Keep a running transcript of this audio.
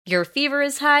Your fever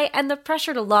is high and the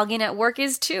pressure to log in at work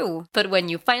is too. But when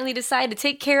you finally decide to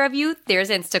take care of you, there's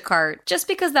Instacart. Just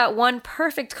because that one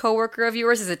perfect coworker of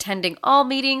yours is attending all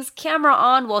meetings, camera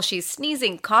on while she's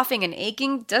sneezing, coughing, and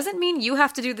aching, doesn't mean you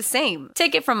have to do the same.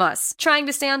 Take it from us. Trying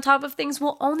to stay on top of things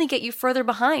will only get you further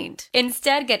behind.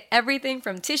 Instead, get everything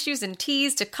from tissues and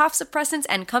teas to cough suppressants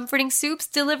and comforting soups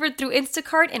delivered through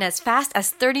Instacart in as fast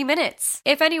as 30 minutes.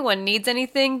 If anyone needs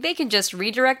anything, they can just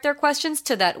redirect their questions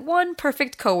to that one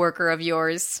perfect coworker of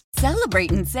yours. Celebrate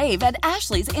and save at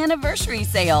Ashley's Anniversary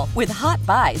Sale. With Hot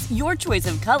Buys, your choice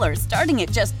of colors starting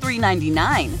at just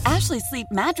 $3.99. Ashley Sleep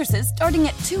mattresses starting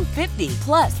at $2.50.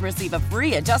 Plus, receive a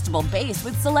free adjustable base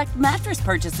with select mattress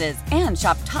purchases. And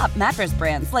shop top mattress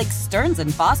brands like Stearns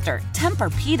 & Foster,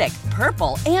 Tempur-Pedic,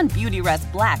 Purple, and Beautyrest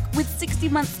Black with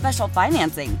 60-month special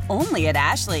financing. Only at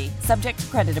Ashley. Subject to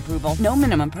credit approval. No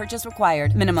minimum purchase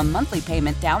required. Minimum monthly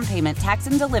payment, down payment, tax,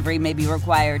 and delivery may be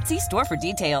required. See store for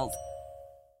details. What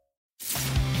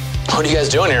are you guys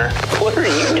doing here? What are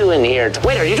you doing here?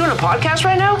 Wait, are you doing a podcast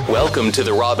right now? Welcome to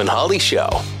the Rob and Holly Show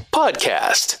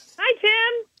podcast.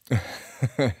 Hi,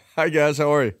 Tim. Hi, guys.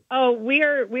 How are you? Oh, we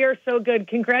are so good.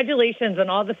 Congratulations on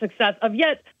all the success of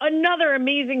yet another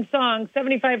amazing song,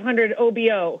 7500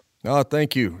 OBO. Oh,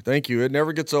 thank you. Thank you. It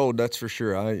never gets old, that's for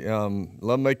sure. I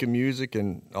love making music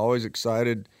and always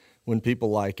excited when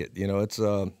people like it. You know,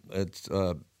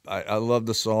 I love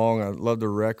the song. I love the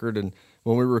record. And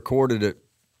when we recorded it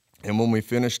and when we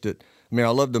finished it, I mean, I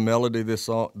love the melody of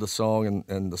the song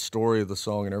and the story of the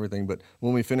song and everything. But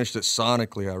when we finished it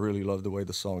sonically, I really loved the way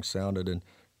the song sounded. And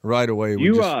right away,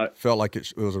 we just felt like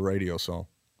it was a radio song.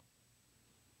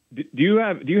 Do you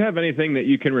have anything that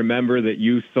you can remember that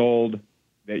you sold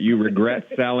that you regret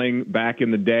selling back in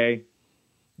the day?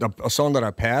 A song that I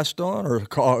passed on, or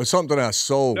something that I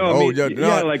sold? No,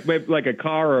 like a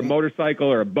car or a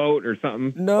motorcycle or a boat or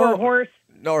something. No, or a horse.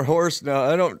 No, or horse.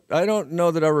 No, I don't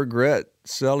know that I regret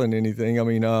selling anything. I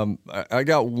mean, I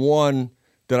got one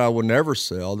that I will never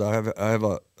sell. I have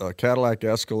a Cadillac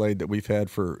Escalade that we've had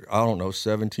for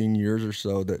 17 years or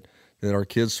so that our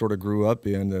kids sort of grew up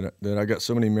in. That I got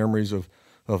so many memories of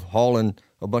hauling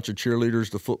a bunch of cheerleaders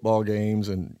to football games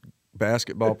and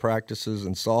basketball practices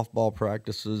and softball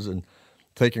practices and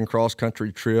taking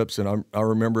cross-country trips. And I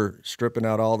remember stripping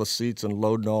out all the seats and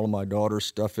loading all of my daughter's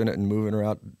stuff in it and moving her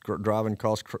out, driving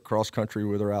cross-country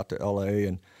with her out to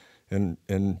L.A.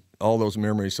 and all those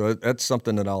memories. So that's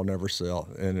something that I'll never sell,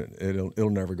 and it'll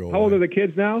never go away. How old are the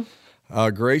kids now?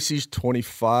 Gracie's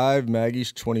 25,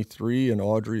 Maggie's 23, and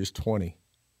Audrey is 20.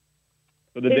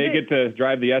 So did they get to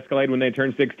drive the Escalade when they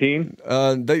turned 16?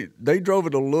 They drove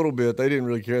it a little bit. They didn't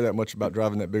really care that much about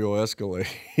driving that big old Escalade.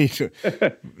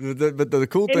 But the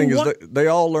cool thing is that they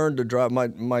all learned to drive.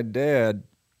 My dad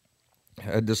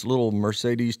had this little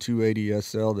Mercedes 280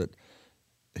 SL that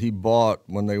he bought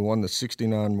when they won the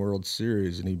 '69 World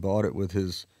Series, and he bought it with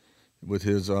his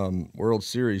World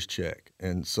Series check.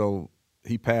 And so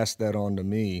he passed that on to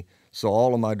me. So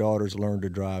all of my daughters learned to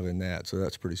drive in that. So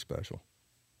that's pretty special.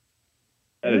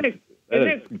 That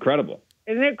is incredible.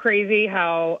 Isn't it crazy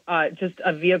how just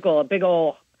a vehicle, a big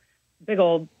old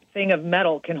thing of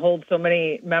metal can hold so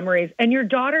many memories? And your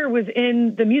daughter was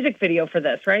in the music video for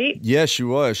this, right? Yes, she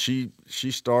was. She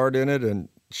starred in it, and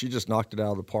she just knocked it out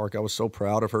of the park. I was so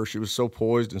proud of her. She was so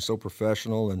poised and so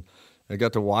professional, and I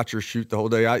got to watch her shoot the whole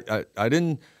day. I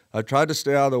tried to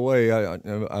stay out of the way.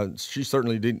 She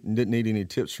certainly didn't need any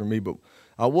tips from me, but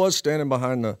I was standing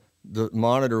behind the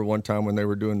monitor one time when they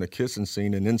were doing the kissing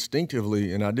scene, and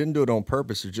instinctively, and I didn't do it on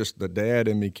purpose, it's just the dad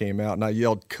in me came out, and I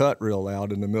yelled "cut" real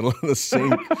loud in the middle of the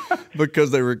scene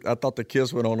because I thought the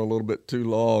kiss went on a little bit too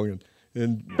long,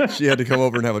 and she had to come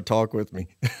over and have a talk with me.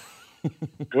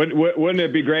 Wouldn't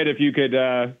it be great if you could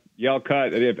yell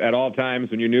 "cut" at all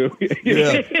times when you knew?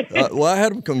 Yeah. Well, I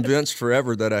had them convinced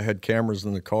forever that I had cameras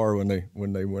in the car when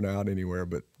they went out anywhere,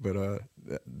 but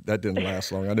that didn't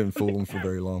last long. I didn't fool them for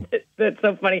very long. That's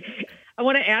so funny. I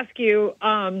want to ask you,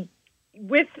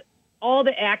 with all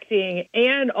the acting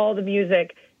and all the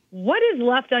music, what is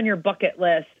left on your bucket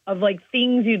list of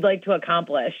things you'd like to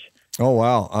accomplish? Oh,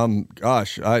 wow.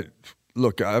 Gosh,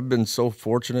 I've been so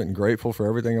fortunate and grateful for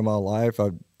everything in my life.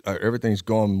 Everything's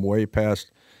gone way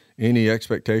past any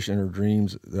expectation or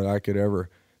dreams that I could ever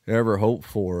hope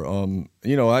for. I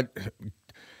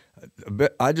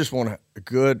just want a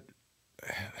good,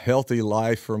 healthy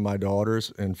life for my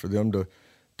daughters and for them to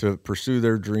pursue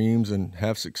their dreams and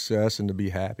have success and to be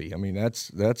happy. I mean,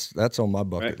 that's on my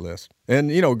bucket list.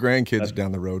 And grandkids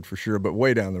down the road for sure, but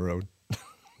way down the road.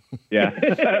 Yeah.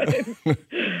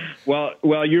 Well,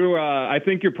 you. I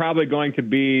think you're probably going to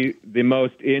be the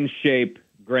most in shape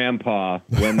grandpa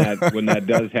when that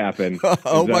does happen.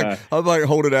 I might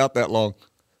hold it out that long.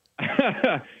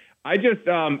 I just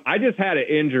had an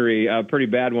injury, a pretty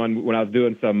bad one, when I was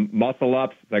doing some muscle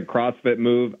ups, like CrossFit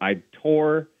move. I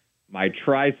tore my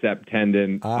tricep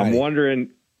tendon. I'm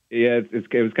wondering, it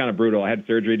was kind of brutal. I had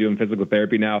surgery doing physical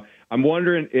therapy now. I'm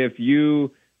wondering if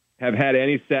you have had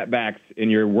any setbacks in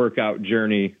your workout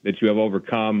journey that you have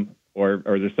overcome, or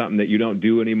is there something that you don't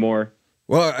do anymore?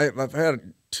 Well, I've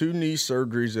had 2 knee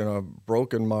surgeries, and I've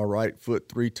broken my right foot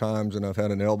 3 times, and I've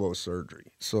had an elbow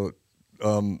surgery. So,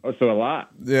 so a lot.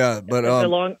 Yeah, but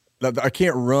I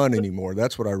can't run anymore.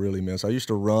 That's what I really miss. I used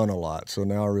to run a lot, so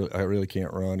now I really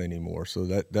can't run anymore. So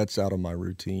that's out of my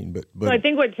routine. But I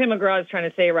think what Tim McGraw is trying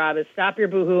to say, Rob, is stop your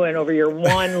boohooing over your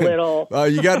one little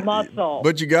muscle.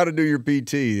 But you got to do your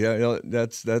PT. Yeah,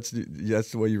 that's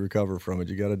the way you recover from it.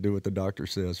 You got to do what the doctor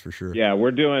says for sure. Yeah,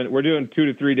 we're doing 2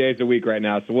 to 3 days a week right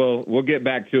now, so we'll get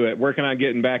back to it. Working on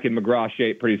getting back in McGraw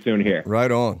shape pretty soon here.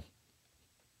 Right on.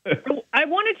 I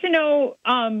wanted to know,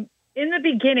 in the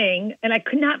beginning, and I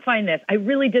could not find this, I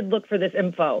really did look for this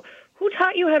info. Who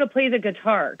taught you how to play the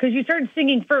guitar? Because you started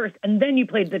singing first, and then you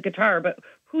played the guitar, but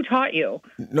who taught you?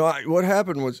 No, what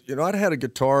happened was, I'd had a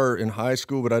guitar in high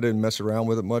school, but I didn't mess around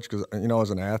with it much because, I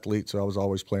was an athlete, so I was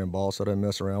always playing ball, so I didn't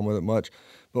mess around with it much.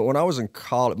 But when I was in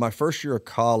college, my first year of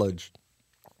college,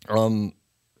 the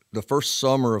first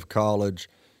summer of college,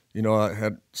 I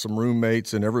had some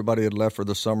roommates, and everybody had left for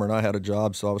the summer, and I had a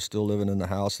job, so I was still living in the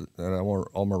house, and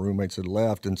all my roommates had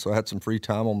left, and so I had some free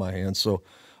time on my hands. So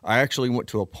I actually went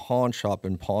to a pawn shop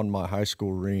and pawned my high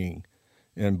school ring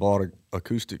and bought an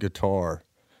acoustic guitar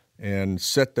and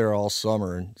sat there all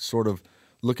summer and sort of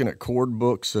looking at chord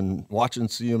books and watching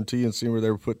CMT and seeing where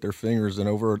they would put their fingers. And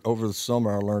over the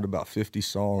summer, I learned about 50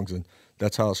 songs, and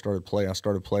that's how I started playing. I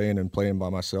started playing by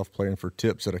myself, playing for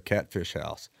tips at a catfish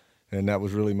house. And that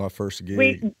was really my first gig.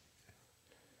 Wait,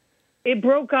 it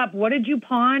broke up. What did you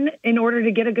pawn in order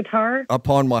to get a guitar? I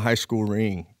pawned my high school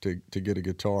ring to get a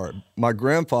guitar. My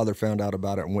grandfather found out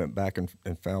about it and went back and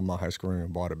found my high school ring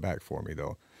and bought it back for me,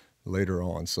 though, later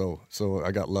on. So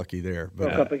I got lucky there. But,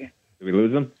 broke up again. Did we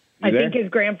lose him? I think his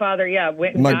grandfather,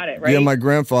 went and got it, right? Yeah, my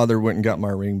grandfather went and got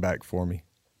my ring back for me.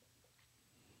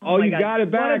 Oh, you got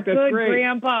it back. That's great.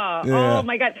 Grandpa. Yeah. Oh,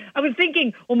 my God. I was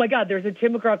thinking, oh, my God, there's a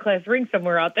Tim McGraw class ring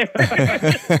somewhere out there.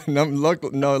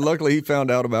 Luckily he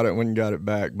found out about it and went and got it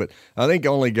back. But I think I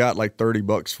only got like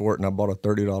 $30 for it, and I bought a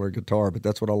 $30 guitar, but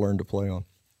that's what I learned to play on.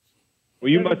 Well,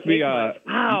 you must be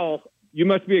wow. You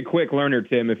must be a quick learner,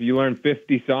 Tim, if you learn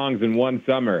 50 songs in one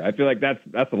summer. I feel like that's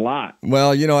a lot.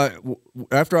 Well,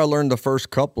 after I learned the first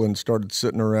couple and started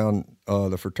sitting around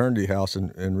the fraternity house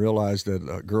and realized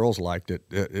that girls liked it,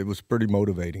 it was pretty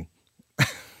motivating.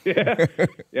 Yeah.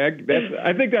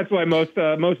 I think that's why most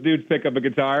dudes pick up a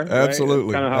guitar.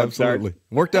 Absolutely. Right? Kind of how Absolutely. It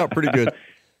worked out pretty good.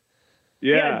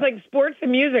 Yeah, it's like sports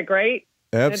and music, right?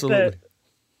 Absolutely.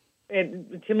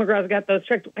 Tim McGraw's got those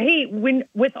tricks. Hey,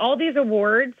 with all these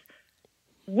awards,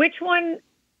 which one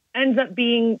ends up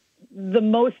being the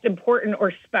most important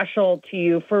or special to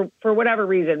you for whatever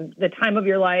reason, the time of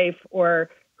your life or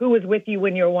who was with you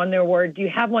when you won the award? Do you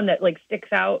have one that sticks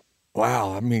out?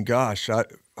 Wow. I mean, gosh, I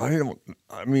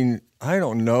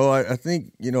don't know. I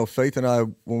think, Faith and I,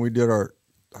 when we did I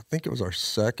think it was our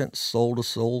second Soul to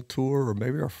Soul tour, or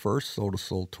maybe our first Soul to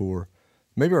Soul tour,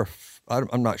 maybe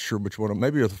I'm not sure which one,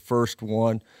 maybe the first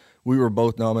one, we were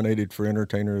both nominated for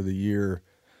Entertainer of the Year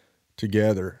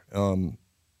together. I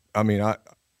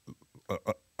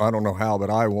don't know how,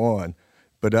 but I won.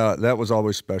 But that was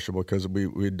always special because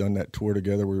we had done that tour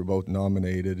together. We were both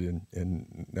nominated,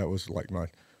 and that was like my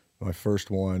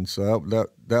first one. So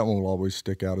that one will always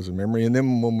stick out as a memory. And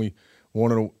then when we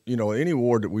won, any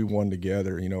award that we won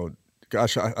together,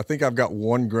 gosh, I think I've got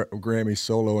one Grammy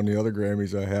solo, and the other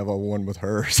Grammys I won with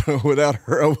her. So without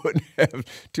her, I wouldn't have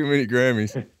too many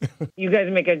Grammys. You guys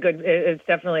make it's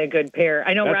definitely a good pair.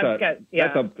 I know Rob's got,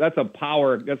 yeah. That's a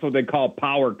power, that's what they call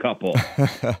power couple.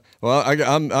 Well, I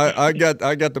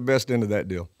got the best end of that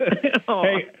deal.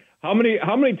 Hey, how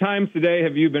many times today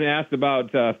have you been asked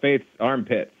about Faith's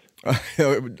armpits?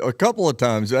 A couple of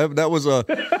times. That was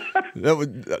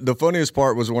the funniest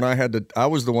part was when I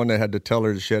was the one that had to tell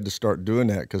her that she had to start doing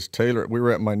that, because we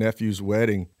were at my nephew's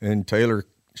wedding, and Taylor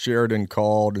Sheridan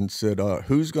called and said,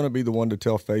 who's going to be the one to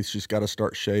tell Faith she's got to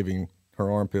start shaving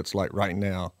her armpits like right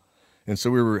now? And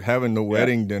so we were having the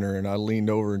wedding dinner, and I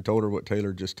leaned over and told her what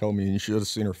Taylor just told me, and you should have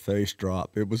seen her face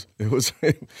drop. It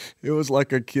was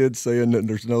like a kid saying that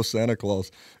there's no Santa Claus.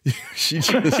 she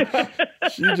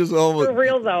just almost, for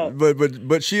real though.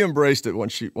 But she embraced it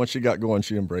once she got going.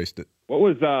 She embraced it. What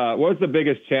was the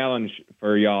biggest challenge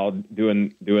for y'all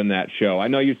doing that show? I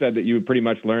know you said that you pretty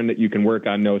much learned that you can work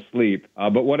on no sleep,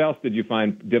 but what else did you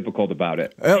find difficult about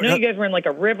it? I know you guys were in like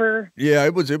a river. Yeah,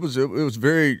 it was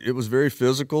very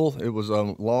physical. It was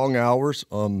long hours.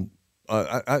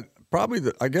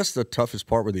 I guess the toughest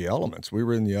part were the elements. We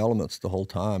were in the elements the whole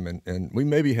time, and we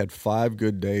maybe had 5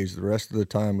 good days. The rest of the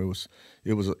time it was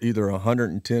either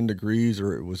 110 degrees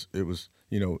or it was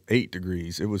 8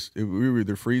 degrees. We were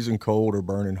either freezing cold or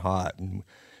burning hot, and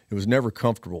it was never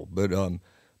comfortable. But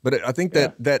I think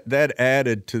that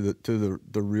added to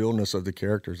the realness of the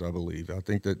characters. I believe. I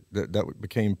think that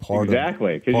became part of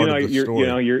the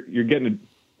story. You're getting.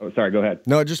 Sorry, go ahead.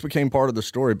 No, it just became part of the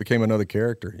story. It became another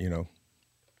character. You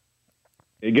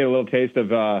get a little taste of,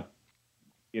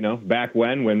 back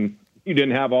when you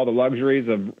didn't have all the luxuries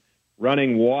of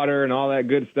running water and all that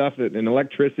good stuff and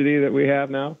electricity that we have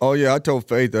now. Oh yeah, I told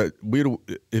Faith that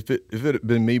if it had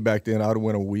been me back then, I'd have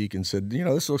went a week and said,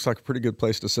 this looks like a pretty good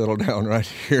place to settle down right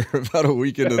here. About a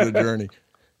week into the journey,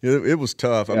 it was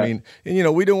tough. Yeah. I mean,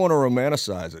 and we didn't want to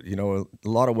romanticize it. A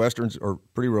lot of westerns are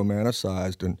pretty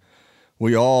romanticized, and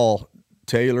we all.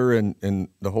 Taylor and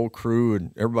the whole crew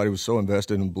and everybody was so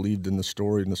invested and believed in the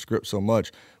story and the script so much.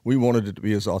 We wanted it to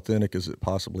be as authentic as it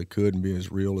possibly could and be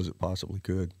as real as it possibly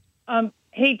could.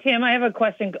 Hey, Tim, I have a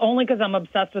question, only because I'm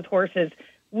obsessed with horses.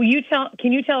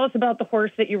 Can you tell us about the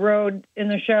horse that you rode in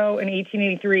the show in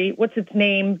 1883? What's its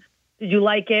name? Did you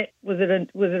like it? Was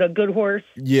it a good horse?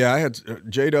 Yeah, I had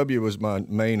JW was my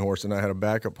main horse, and I had a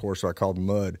backup horse I called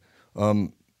Mud.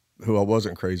 Who I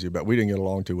wasn't crazy about. We didn't get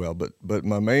along too well, but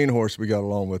my main horse we got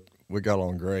along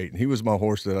great. And he was my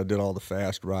horse that I did all the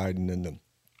fast riding and the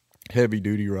heavy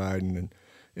duty riding,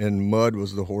 and Mud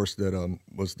was the horse that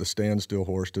was the standstill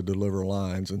horse to deliver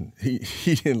lines, and he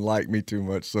didn't like me too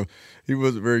much, so he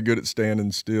wasn't very good at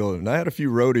standing still. And I had a few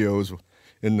rodeos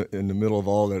in the middle of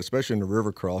all that, especially in the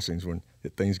river crossings when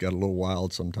things got a little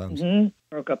wild sometimes. Mm-hmm.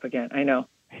 Broke up again. I know.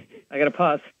 I got to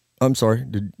pause. I'm sorry.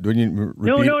 Did you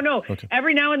repeat? No. Okay.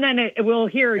 Every now and then we'll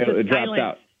hear just it silence. Drops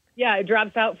out. Yeah, it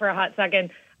drops out for a hot second.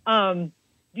 Do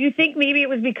you think maybe it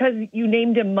was because you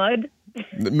named him Mud?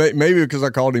 Maybe because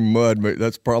I called him Mud. But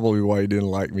that's probably why he didn't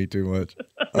like me too much.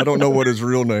 I don't know what his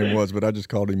real name was, but I just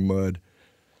called him Mud.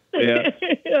 Yeah,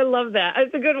 I love that.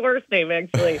 It's a good horse name,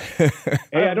 actually.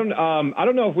 Hey, I don't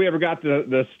know if we ever got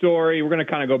the story. We're going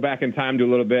to kind of go back in time to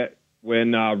a little bit.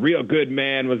 When Real Good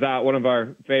Man was out, one of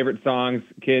our favorite songs,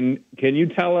 can you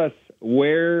tell us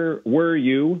where were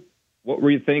you? What were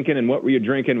you thinking and what were you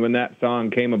drinking when that song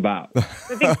came about? I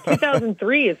think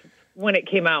 2003 is when it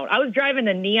came out. I was driving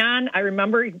the Neon. I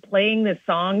remember playing this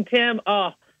song, Tim.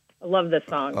 Oh, I love this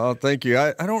song. Oh, thank you.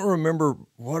 I don't remember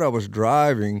what I was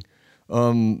driving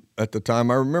at the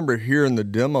time. I remember hearing the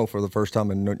demo for the first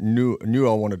time and knew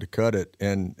I wanted to cut it.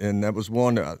 And that was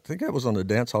one, I think that was on the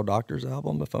Dance Hall Doctors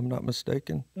album, if I'm not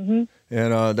mistaken. Mm-hmm.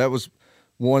 And that was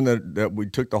one that we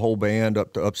took the whole band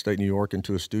up to upstate New York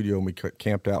into a studio, and we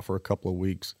camped out for a couple of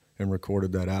weeks and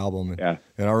recorded that album. And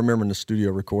I remember in the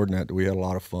studio recording that we had a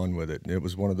lot of fun with it. And it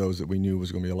was one of those that we knew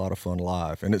was going to be a lot of fun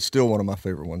live. And it's still one of my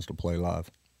favorite ones to play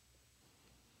live.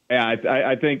 Yeah,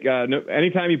 I think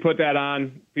anytime you put that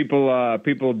on,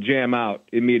 people jam out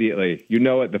immediately.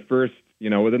 Within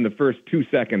the first 2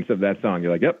 seconds of that song,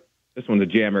 you're like, yep, this one's a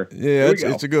jammer. Yeah,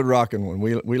 it's a good rocking one.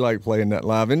 We like playing that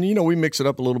live. And, we mix it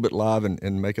up a little bit live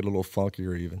and make it a little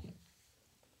funkier even.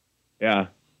 Yeah.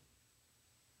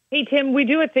 Hey, Tim, we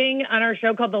do a thing on our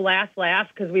show called The Last Laugh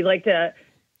because we'd like to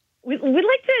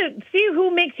see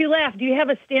who makes you laugh. Do you have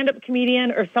a stand-up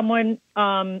comedian or someone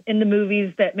in the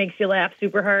movies that makes you laugh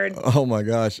super hard? Oh my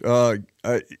gosh, I'm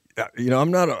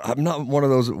not one of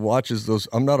those that watches those.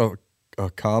 I'm not a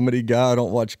comedy guy. I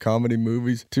don't watch comedy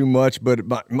movies too much.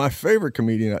 But my favorite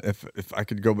comedian, if I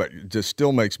could go back, just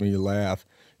still makes me laugh,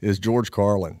 is George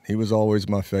Carlin. He was always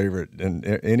my favorite. And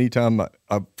anytime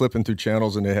I'm flipping through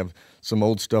channels and they have some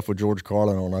old stuff with George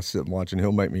Carlin on, I sit and watch, and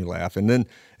he'll make me laugh. And then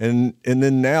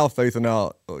now Faith and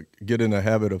I'll get in the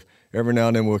habit of every now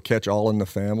and then we'll catch All in the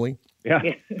Family. Yeah.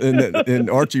 and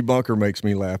Archie Bunker makes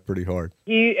me laugh pretty hard.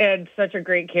 He had such a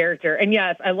great character. And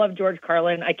yes, I love George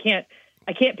Carlin. I can't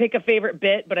pick a favorite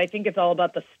bit, but I think it's all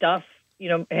about the stuff,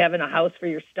 having a house for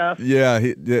your stuff. Yeah,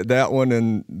 that one.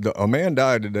 And a man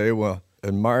died today. Well,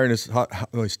 admiring his he was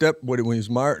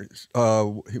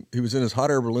in his hot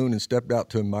air balloon and stepped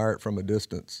out to admire it from a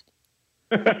distance.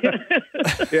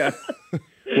 Yeah.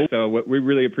 So we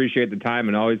really appreciate the time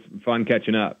and always fun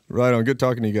catching up. Right on. Good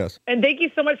talking to you guys. And thank you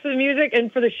so much for the music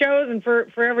and for the shows and for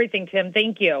everything, Tim.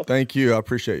 Thank you. Thank you. I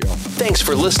appreciate y'all. Thanks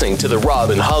for listening to the Rob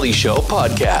and Holly Show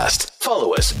podcast.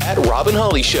 Follow us at Rob and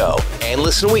Holly Show and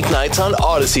listen weeknights on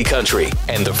Odyssey Country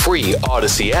and the free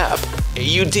Odyssey app.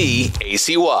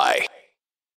 AUDACY.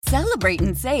 Celebrate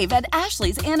and save at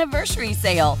Ashley's Anniversary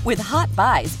Sale. With Hot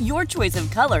Buys, your choice of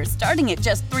colors starting at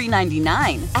just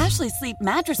 $3.99. Ashley Sleep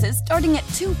mattresses starting at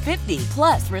 $2.50.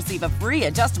 Plus, receive a free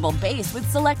adjustable base with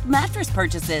select mattress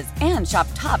purchases. And shop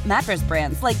top mattress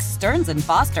brands like Stearns &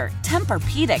 Foster,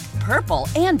 Tempur-Pedic, Purple,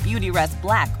 and Beautyrest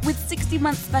Black with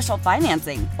 60-month special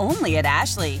financing. Only at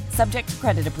Ashley. Subject to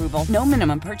credit approval. No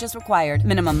minimum purchase required.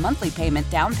 Minimum monthly payment,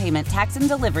 down payment, tax, and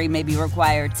delivery may be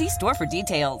required. See store for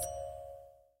details.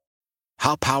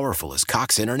 How powerful is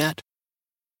Cox Internet?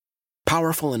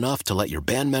 Powerful enough to let your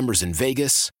band members in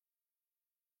Vegas,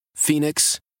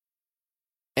 Phoenix,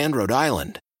 and Rhode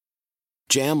Island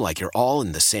jam like you're all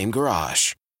in the same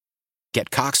garage.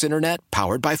 Get Cox Internet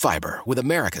powered by fiber with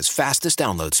America's fastest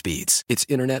download speeds. It's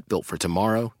internet built for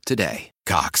tomorrow, today.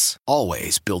 Cox,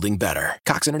 always building better.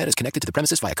 Cox Internet is connected to the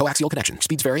premises via coaxial connection.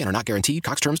 Speeds vary and are not guaranteed.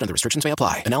 Cox terms and other restrictions may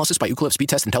apply. Analysis by Ookla of Speed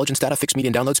Test Intelligence Data. Fixed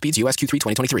median download speeds. US Q3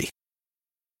 2023.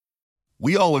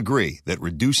 We all agree that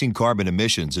reducing carbon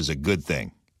emissions is a good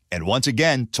thing. And once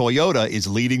again, Toyota is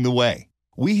leading the way.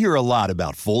 We hear a lot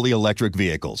about fully electric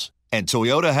vehicles, and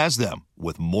Toyota has them,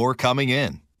 with more coming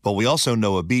in. But we also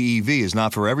know a BEV is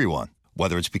not for everyone,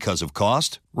 whether it's because of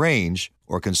cost, range,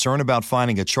 or concern about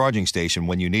finding a charging station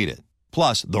when you need it.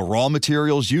 Plus, the raw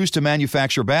materials used to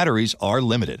manufacture batteries are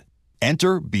limited.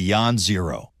 Enter Beyond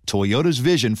Zero, Toyota's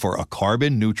vision for a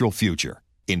carbon-neutral future.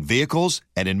 In vehicles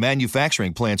and in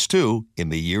manufacturing plants, too, in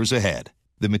the years ahead.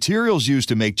 The materials used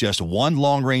to make just one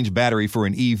long-range battery for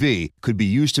an EV could be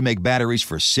used to make batteries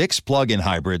for 6 plug-in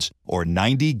hybrids or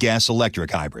 90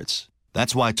 gas-electric hybrids.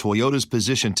 That's why Toyota's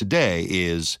position today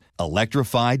is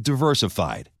electrified,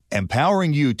 diversified,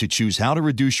 empowering you to choose how to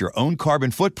reduce your own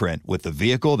carbon footprint with the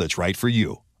vehicle that's right for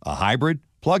you, a hybrid,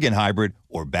 plug-in hybrid,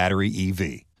 or battery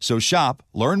EV. So shop,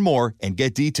 learn more, and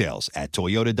get details at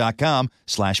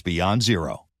toyota.com/beyond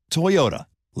zero. Toyota,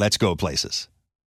 let's go places.